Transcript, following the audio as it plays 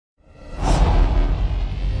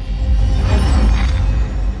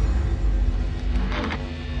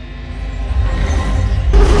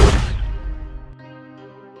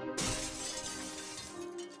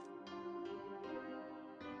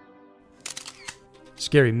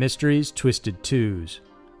Scary Mysteries Twisted Twos,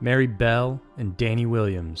 Mary Bell and Danny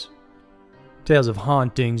Williams. Tales of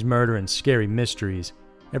hauntings, murder, and scary mysteries.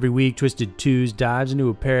 Every week, Twisted Twos dives into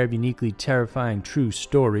a pair of uniquely terrifying true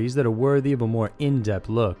stories that are worthy of a more in-depth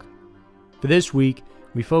look. For this week,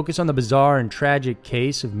 we focus on the bizarre and tragic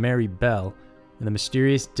case of Mary Bell and the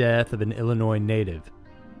mysterious death of an Illinois native.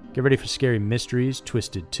 Get ready for Scary Mysteries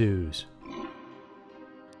Twisted Twos.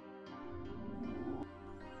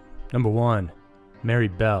 Number 1. Mary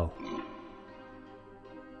Bell.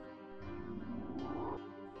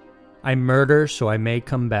 I murder so I may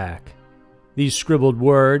come back. These scribbled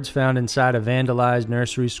words found inside a vandalized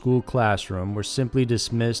nursery school classroom were simply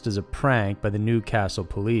dismissed as a prank by the Newcastle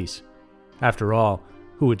police. After all,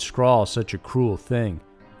 who would scrawl such a cruel thing?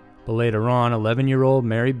 But later on, 11-year-old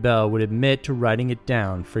Mary Bell would admit to writing it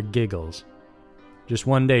down for giggles. Just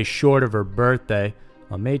one day short of her birthday,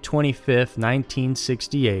 on May 25,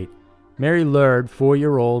 1968, Mary lured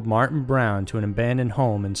 4-year-old Martin Brown to an abandoned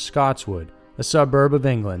home in Scotswood, a suburb of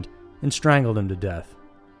England, and strangled him to death.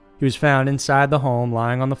 He was found inside the home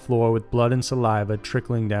lying on the floor with blood and saliva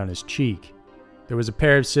trickling down his cheek. There was a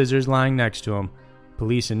pair of scissors lying next to him.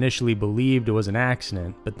 Police initially believed it was an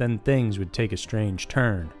accident, but then things would take a strange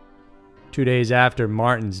turn. 2 days after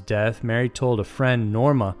Martin's death, Mary told a friend,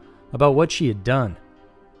 Norma, about what she had done.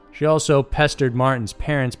 She also pestered Martin's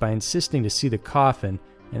parents by insisting to see the coffin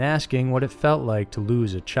and asking what it felt like to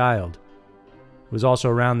lose a child. It was also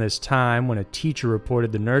around this time when a teacher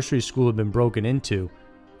reported the nursery school had been broken into.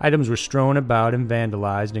 Items were strewn about and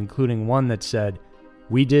vandalized, including one that said,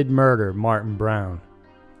 "We did murder Martin Brown."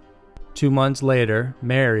 2 months later,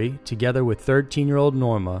 Mary, together with 13-year-old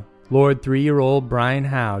Norma, lured 3-year-old Brian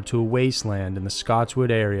Howe to a wasteland in the Scotswood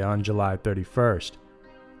area on July 31st.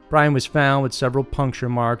 Brian was found with several puncture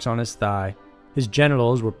marks on his thigh. His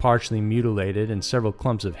genitals were partially mutilated and several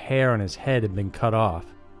clumps of hair on his head had been cut off.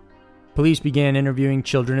 Police began interviewing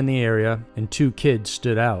children in the area, and 2 kids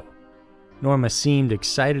stood out. Norma seemed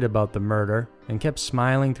excited about the murder and kept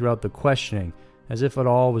smiling throughout the questioning as if it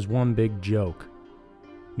all was one big joke.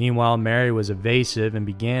 Meanwhile, Mary was evasive and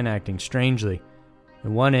began acting strangely.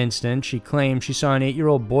 In one instance, she claimed she saw an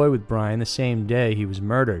 8-year-old boy with Brian the same day he was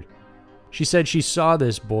murdered. She said she saw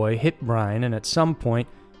this boy hit Brian and at some point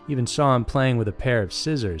even saw him playing with a pair of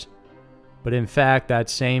scissors. But in fact, that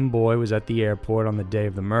same boy was at the airport on the day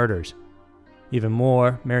of the murders. Even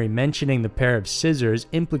more, Mary mentioning the pair of scissors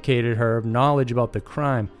implicated her of knowledge about the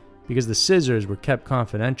crime because the scissors were kept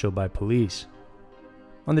confidential by police.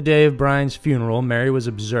 On the day of Brian's funeral, Mary was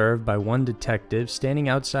observed by one detective standing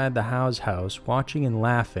outside the Howe's house watching and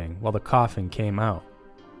laughing while the coffin came out.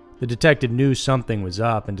 The detective knew something was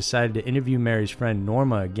up and decided to interview Mary's friend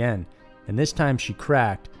Norma again, and this time she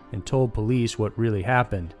cracked and told police what really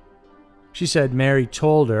happened. She said Mary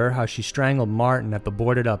told her how she strangled Martin at the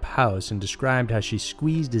boarded-up house and described how she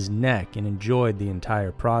squeezed his neck and enjoyed the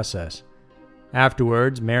entire process.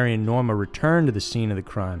 Afterwards, Mary and Norma returned to the scene of the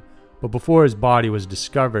crime, but before his body was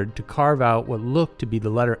discovered, to carve out what looked to be the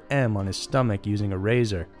letter M on his stomach using a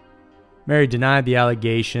razor. Mary denied the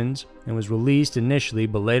allegations and was released initially,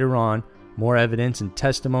 but later on, more evidence and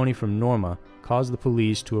testimony from Norma caused the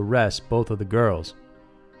police to arrest both of the girls.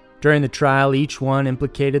 During the trial, each one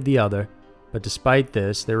implicated the other, but despite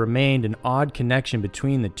this, there remained an odd connection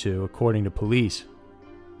between the two, according to police.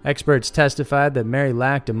 Experts testified that Mary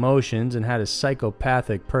lacked emotions and had a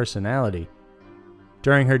psychopathic personality.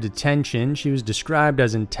 During her detention, she was described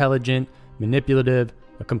as intelligent, manipulative,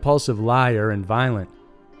 a compulsive liar, and violent.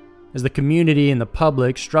 As the community and the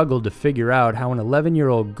public struggled to figure out how an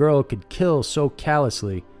 11-year-old girl could kill so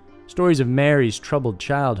callously, stories of Mary's troubled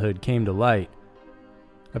childhood came to light.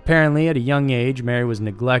 Apparently, at a young age, Mary was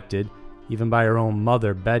neglected, even by her own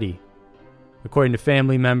mother, Betty. According to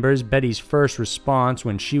family members, Betty's first response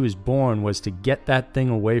when she was born was to get that thing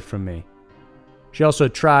away from me. She also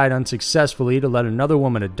tried unsuccessfully to let another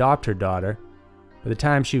woman adopt her daughter. By the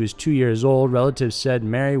time she was 2 years old, relatives said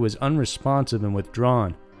Mary was unresponsive and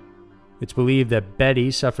withdrawn. It's believed that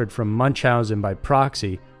Betty suffered from Munchausen by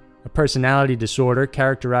proxy, a personality disorder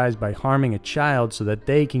characterized by harming a child so that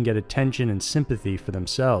they can get attention and sympathy for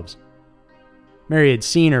themselves. Mary had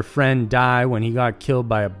seen her friend die when he got killed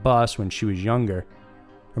by a bus when she was younger.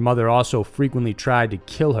 Her mother also frequently tried to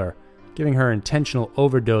kill her, giving her intentional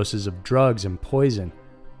overdoses of drugs and poison.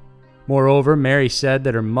 Moreover, Mary said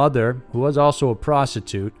that her mother, who was also a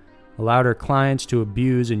prostitute, allowed her clients to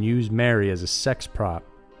abuse and use Mary as a sex prop.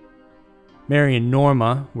 Mary and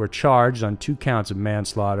Norma were charged on 2 counts of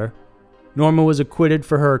manslaughter. Norma was acquitted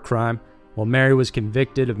for her crime, while Mary was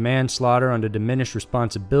convicted of manslaughter under diminished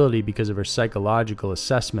responsibility because of her psychological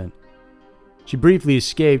assessment. She briefly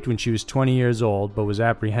escaped when she was 20 years old, but was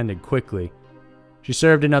apprehended quickly. She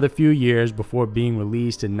served another few years before being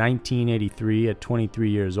released in 1983 at 23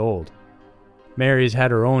 years old. Mary has had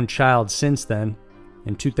her own child since then.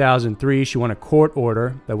 In 2003, she won a court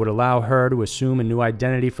order that would allow her to assume a new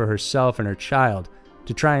identity for herself and her child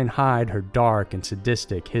to try and hide her dark and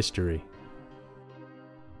sadistic history.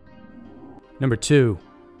 Number 2.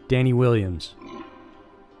 Danny Williams.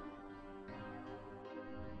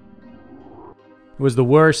 It was the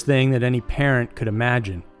worst thing that any parent could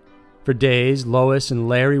imagine. For days, Lois and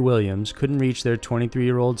Larry Williams couldn't reach their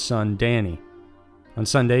 23-year-old son, Danny. On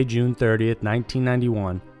Sunday, June 30th,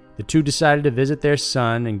 1991, the two decided to visit their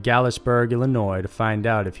son in Galesburg, Illinois to find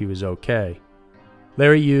out if he was okay.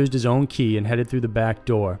 Larry used his own key and headed through the back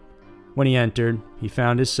door. When he entered, he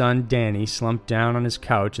found his son, Danny, slumped down on his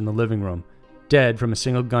couch in the living room, dead from a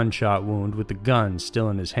single gunshot wound with the gun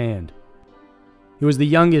still in his hand. He was the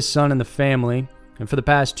youngest son in the family, and for the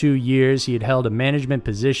past 2 years he had held a management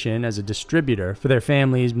position as a distributor for their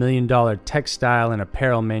family's million-dollar textile and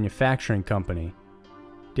apparel manufacturing company.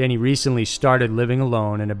 Danny recently started living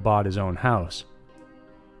alone and had bought his own house.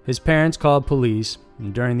 His parents called police,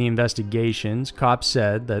 and during the investigations, cops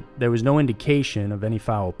said that there was no indication of any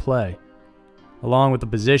foul play. Along with the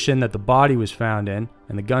position that the body was found in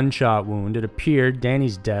and the gunshot wound, it appeared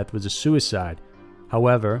Danny's death was a suicide.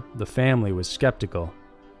 However, the family was skeptical.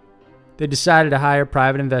 They decided to hire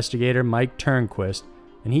private investigator Mike Turnquist,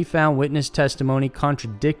 and he found witness testimony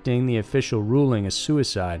contradicting the official ruling as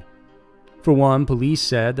suicide. For one, police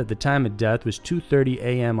said that the time of death was 2:30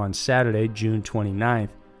 a.m. on Saturday, June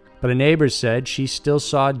 29th, but a neighbor said she still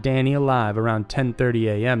saw Danny alive around 10:30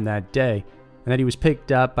 a.m. that day, and that he was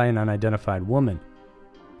picked up by an unidentified woman.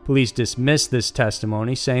 Police dismissed this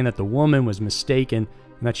testimony, saying that the woman was mistaken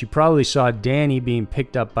and that she probably saw Danny being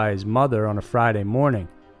picked up by his mother on a Friday morning.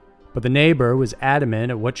 But the neighbor was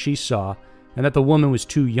adamant at what she saw and that the woman was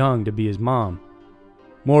too young to be his mom.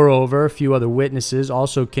 Moreover, a few other witnesses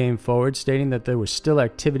also came forward stating that there was still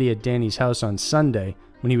activity at Danny's house on Sunday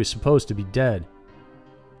when he was supposed to be dead.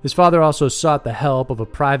 His father also sought the help of a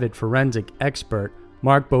private forensic expert,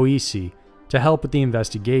 Mark Boise, to help with the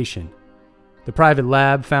investigation. The private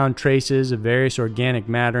lab found traces of various organic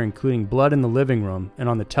matter, including blood in the living room and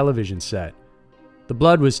on the television set. The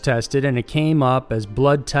blood was tested and it came up as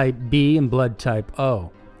blood type B and blood type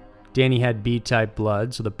O. Danny had B-type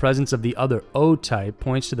blood, so the presence of the other O-type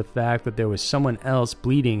points to the fact that there was someone else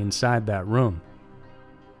bleeding inside that room.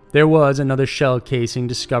 There was another shell casing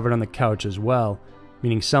discovered on the couch as well,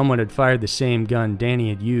 meaning someone had fired the same gun Danny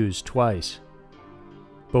had used twice.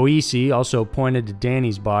 Boise also pointed to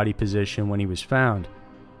Danny's body position when he was found.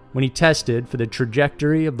 When he tested for the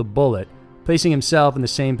trajectory of the bullet, placing himself in the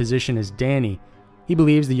same position as Danny, he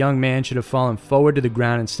believes the young man should have fallen forward to the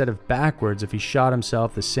ground instead of backwards if he shot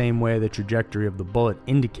himself the same way the trajectory of the bullet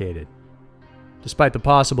indicated. Despite the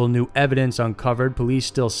possible new evidence uncovered, police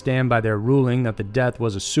still stand by their ruling that the death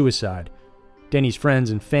was a suicide. Danny's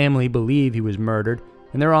friends and family believe he was murdered,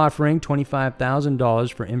 and they're offering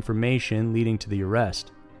 $25,000 for information leading to the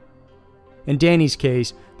arrest. In Danny's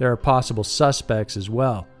case, there are possible suspects as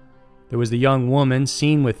well. There was the young woman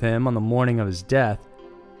seen with him on the morning of his death.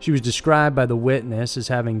 She was described by the witness as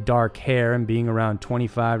having dark hair and being around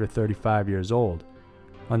 25 to 35 years old.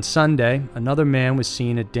 On Sunday, another man was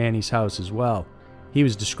seen at Danny's house as well. He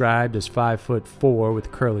was described as 5'4"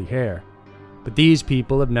 with curly hair. But these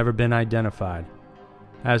people have never been identified.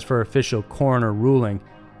 As for official coroner ruling,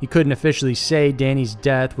 he couldn't officially say Danny's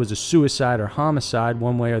death was a suicide or homicide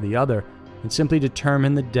one way or the other, and simply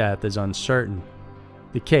determined the death as uncertain.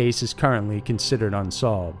 The case is currently considered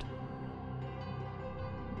unsolved.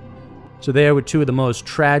 So there were two of the most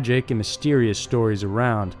tragic and mysterious stories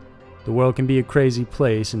around. The world can be a crazy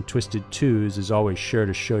place, and Twisted Twos is always sure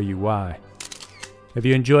to show you why. If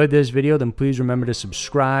you enjoyed this video, then please remember to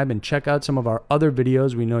subscribe and check out some of our other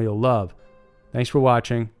videos we know you'll love. Thanks for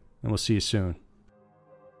watching, and we'll see you soon.